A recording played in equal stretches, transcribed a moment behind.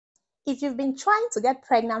If you've been trying to get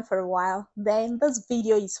pregnant for a while, then this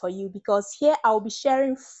video is for you because here I'll be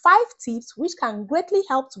sharing 5 tips which can greatly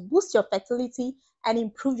help to boost your fertility and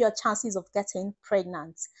improve your chances of getting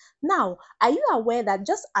pregnant. Now, are you aware that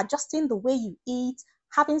just adjusting the way you eat,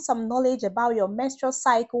 having some knowledge about your menstrual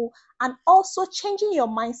cycle, and also changing your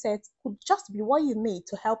mindset could just be what you need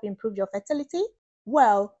to help improve your fertility?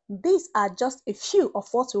 Well, these are just a few of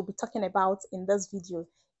what we'll be talking about in this video.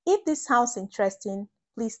 If this sounds interesting,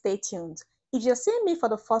 please stay tuned. If you're seeing me for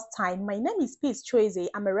the first time, my name is Peace Chueze.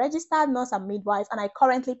 I'm a registered nurse and midwife, and I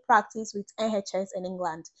currently practice with NHS in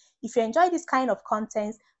England. If you enjoy this kind of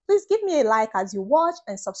content, please give me a like as you watch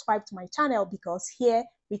and subscribe to my channel because here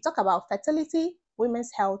we talk about fertility,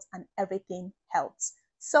 women's health, and everything health.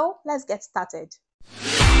 So let's get started.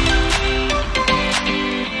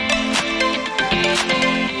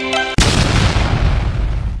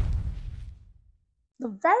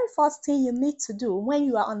 The very first thing you need to do when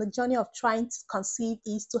you are on the journey of trying to conceive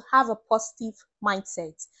is to have a positive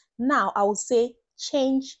mindset. Now, I will say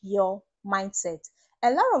change your mindset. A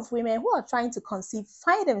lot of women who are trying to conceive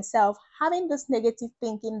find themselves having this negative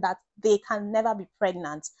thinking that they can never be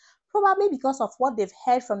pregnant, probably because of what they've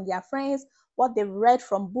heard from their friends, what they've read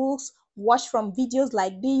from books, watched from videos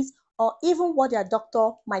like this, or even what their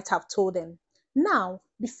doctor might have told them. Now,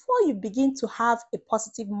 before you begin to have a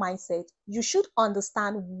positive mindset, you should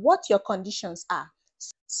understand what your conditions are.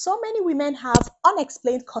 So many women have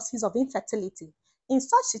unexplained causes of infertility. In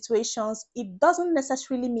such situations, it doesn't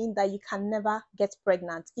necessarily mean that you can never get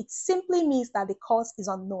pregnant. It simply means that the cause is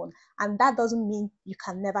unknown, and that doesn't mean you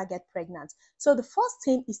can never get pregnant. So the first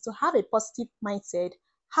thing is to have a positive mindset,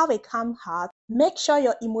 have a calm heart, make sure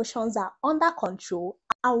your emotions are under control,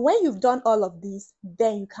 and when you've done all of this,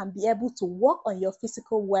 then you can be able to work on your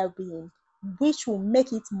physical well-being, which will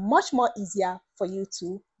make it much more easier for you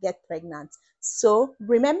to get pregnant. So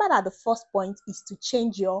remember that the first point is to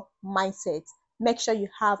change your mindset. Make sure you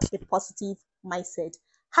have a positive mindset.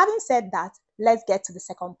 Having said that, let's get to the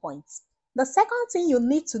second point. The second thing you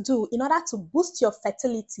need to do in order to boost your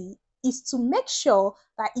fertility is to make sure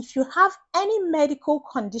that if you have any medical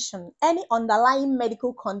condition, any underlying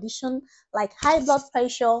medical condition like high blood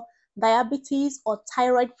pressure, diabetes, or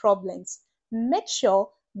thyroid problems, make sure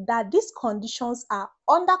that these conditions are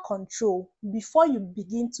under control before you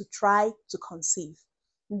begin to try to conceive.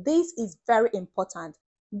 This is very important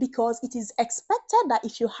because it is expected that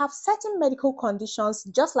if you have certain medical conditions,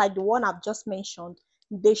 just like the one I've just mentioned,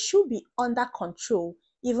 they should be under control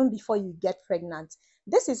even before you get pregnant.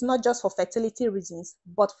 This is not just for fertility reasons,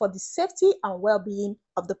 but for the safety and well-being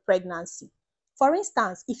of the pregnancy. For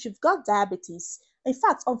instance, if you've got diabetes, in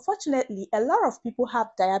fact, unfortunately, a lot of people have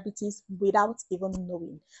diabetes without even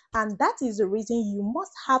knowing. And that is the reason you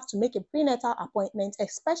must have to make a prenatal appointment,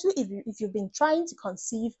 especially if you've been trying to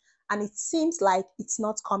conceive and it seems like it's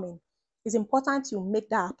not coming. It's important you make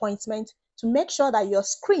that appointment to make sure that you're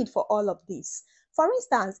screened for all of this. For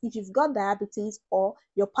instance, if you've got diabetes or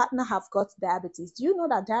your partner have got diabetes, do you know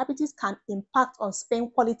that diabetes can impact on sperm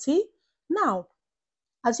quality? Now,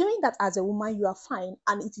 assuming that as a woman you are fine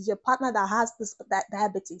and it is your partner that has this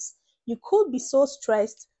diabetes, you could be so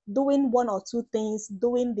stressed doing one or two things,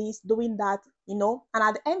 doing this, doing that, and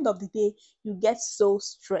at the end of the day, you get so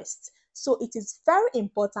stressed. So it is very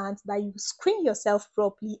important that you screen yourself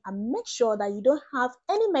properly and make sure that you don't have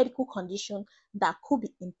any medical condition that could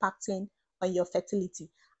be impacting on your fertility.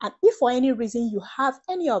 And if for any reason you have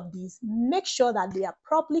any of these, make sure that they are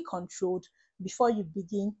properly controlled before you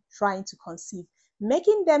begin trying to conceive.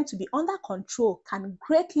 Making them to be under control can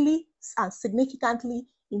greatly and significantly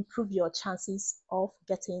improve your chances of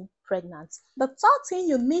getting pregnant. The third thing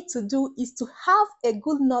you need to do is to have a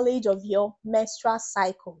good knowledge of your menstrual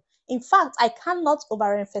cycle. In fact, I cannot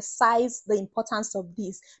overemphasize the importance of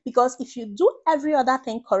this because if you do every other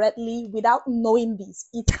thing correctly without knowing this,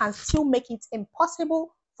 it can still make it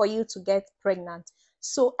impossible for you to get pregnant.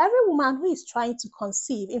 So every woman who is trying to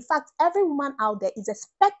conceive, in fact, every woman out there is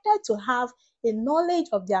expected to have a knowledge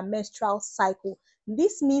of their menstrual cycle.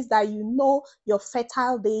 This means that you know your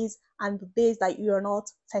fertile days and the days that you are not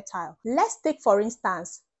fertile. Let's take, for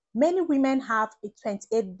instance, many women have a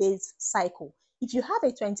 28 days cycle. If you have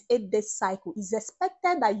a 28-day cycle, it's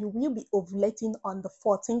expected that you will be ovulating on the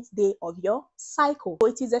 14th day of your cycle. So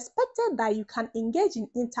it is expected that you can engage in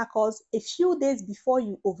intercourse a few days before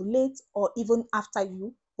you ovulate or even after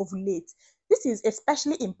you ovulate. This is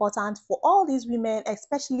especially important for all these women,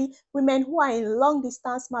 especially women who are in long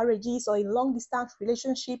distance marriages or in long distance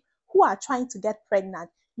relationship who are trying to get pregnant.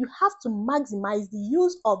 You have to maximize the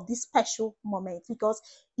use of this special moment because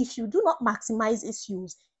if you do not maximize its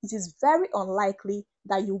use, it is very unlikely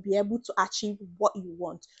that you'll be able to achieve what you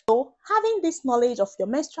want. So having this knowledge of your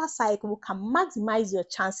menstrual cycle can maximize your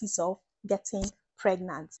chances of getting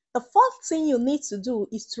pregnant. The fourth thing you need to do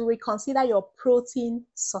is to reconsider your protein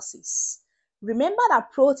sources. Remember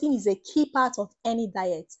that protein is a key part of any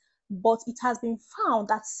diet, but it has been found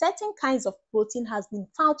that certain kinds of protein has been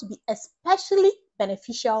found to be especially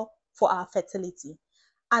beneficial for our fertility.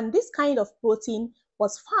 And this kind of protein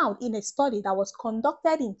was found in a study that was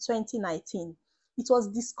conducted in 2019. It was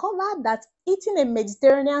discovered that eating a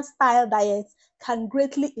Mediterranean style diet can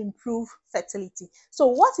greatly improve fertility. So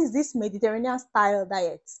what is this Mediterranean style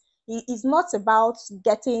diet? It is not about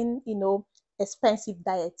getting, expensive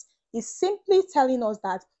diet. It's simply telling us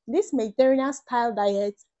that this Mediterranean style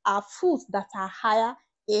diet are foods that are higher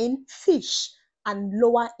in fish and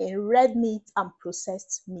lower in red meat and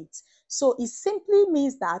processed meat. So it simply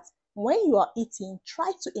means that when you are eating,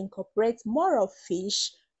 try to incorporate more of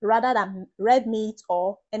fish rather than red meat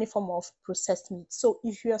or any form of processed meat. So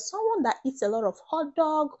if you're someone that eats a lot of hot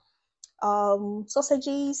dog,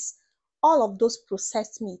 sausages, all of those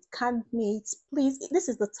processed meat, canned meat, please, this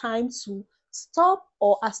is the time to stop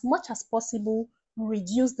or as much as possible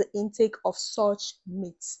reduce the intake of such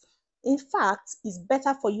meats. In fact, it's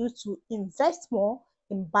better for you to invest more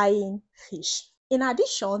in buying fish. In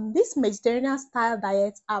addition, these Mediterranean style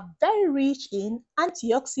diets are very rich in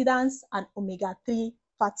antioxidants and omega-3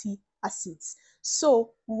 fatty acids.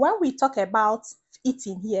 So when we talk about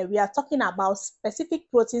eating here, we are talking about specific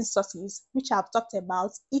protein sources, which I've talked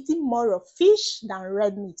about, eating more of fish than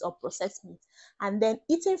red meat or processed meat, and then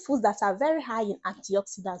eating foods that are very high in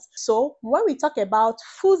antioxidants. So when we talk about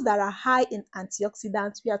foods that are high in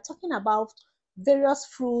antioxidants, we are talking about various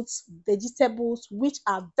fruits, vegetables, which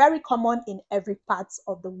are very common in every part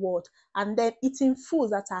of the world, and then eating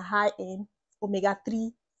foods that are high in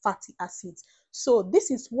omega-3 fatty acids. So this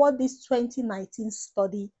is what this 2019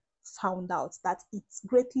 study found out, that it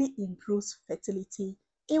greatly improves fertility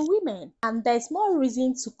in women. And there's more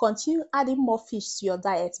reason to continue adding more fish to your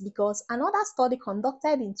diet, because another study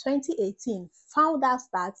conducted in 2018 found out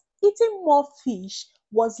that eating more fish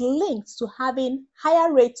was linked to having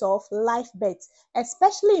higher rates of live births,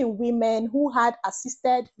 especially in women who had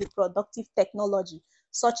assisted reproductive technology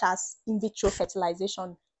such as in vitro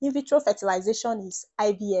fertilization. In vitro fertilization is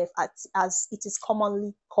IVF as it is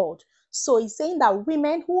commonly called. So it's saying that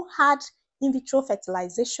women who had in vitro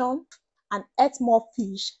fertilization and ate more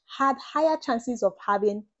fish had higher chances of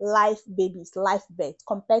having live babies, live birth,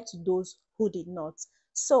 compared to those who did not.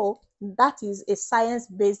 So that is a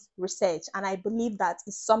science-based research, and I believe that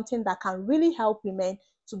is something that can really help women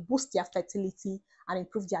to boost their fertility and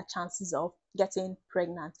improve their chances of getting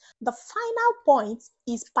pregnant. The final point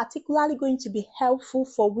is particularly going to be helpful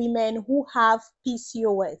for women who have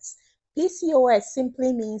PCOS. PCOS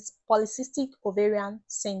simply means polycystic ovarian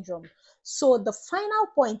syndrome. So the final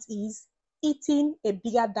point is eating a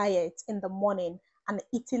bigger diet in the morning and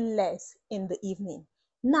eating less in the evening.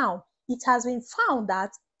 Now, it has been found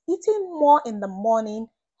that eating more in the morning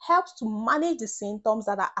helps to manage the symptoms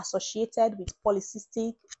that are associated with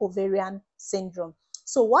polycystic ovarian syndrome.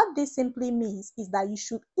 So what this simply means is that you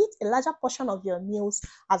should eat a larger portion of your meals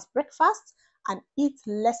as breakfast and eat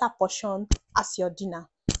lesser portion as your dinner.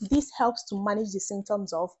 This helps to manage the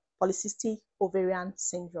symptoms of polycystic ovarian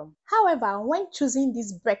syndrome. However, when choosing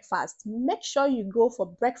this breakfast, make sure you go for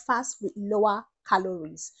breakfast with lower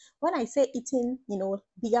calories. When I say eating,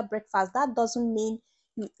 bigger breakfast, that doesn't mean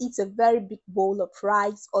you eat a very big bowl of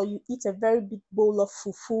rice or you eat a very big bowl of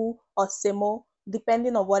fufu or semo,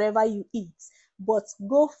 depending on whatever you eat. But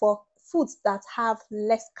go for foods that have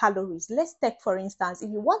less calories. Let's take, for instance, if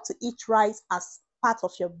you want to eat rice as part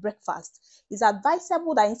of your breakfast, it's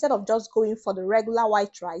advisable that instead of just going for the regular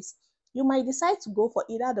white rice, you might decide to go for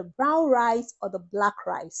either the brown rice or the black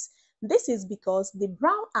rice. This is because the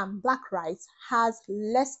brown and black rice has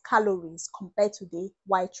less calories compared to the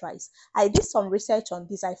white rice. I did some research on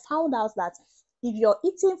this. I found out that if you're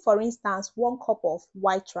eating, for instance, 1 cup of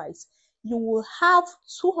white rice, you will have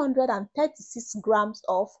 236 grams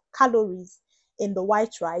of calories in the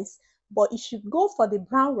white rice. But if you go for the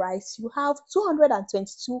brown rice, you have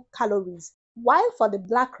 222 calories, while for the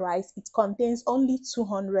black rice, it contains only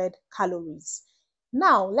 200 calories.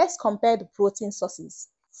 Now, let's compare the protein sources.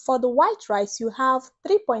 For the white rice, you have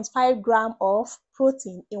 3.5 grams of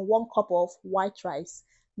protein in 1 cup of white rice.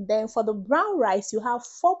 Then for the brown rice, you have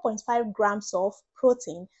 4.5 grams of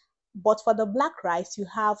protein, but for the black rice, you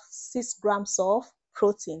have 6 grams of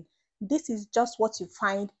protein. This is just what you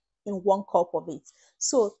find in 1 cup of it.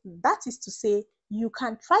 So that is to say, you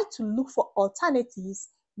can try to look for alternatives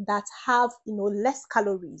that have less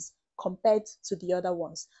calories compared to the other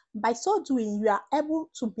ones. By so doing, you are able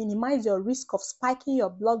to minimize your risk of spiking your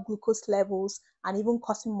blood glucose levels and even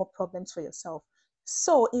causing more problems for yourself.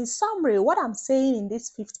 So, in summary, what I'm saying in this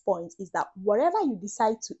fifth point is that whatever you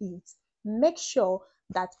decide to eat, make sure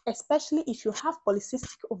that, especially if you have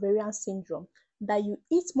polycystic ovarian syndrome, that you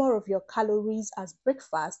eat more of your calories as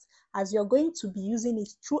breakfast, as you're going to be using it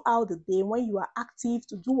throughout the day when you are active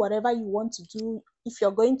to do whatever you want to do. If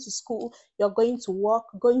you're going to school, you're going to work,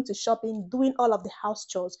 going to shopping, doing all of the house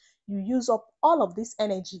chores, you use up all of this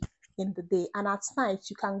energy in the day. And at night,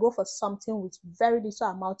 you can go for something with very little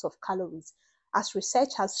amount of calories, as research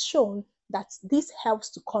has shown that this helps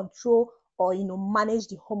to control or manage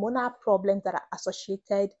the hormonal problems that are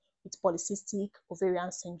associated with polycystic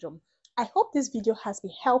ovarian syndrome. I hope this video has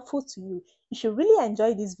been helpful to you. If you really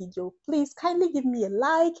enjoyed this video, please kindly give me a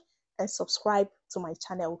like and subscribe to my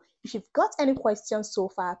channel. If you've got any questions so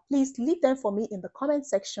far, please leave them for me in the comment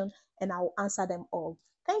section and I will answer them all.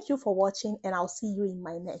 Thank you for watching and I'll see you in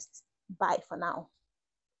my next. Bye for now.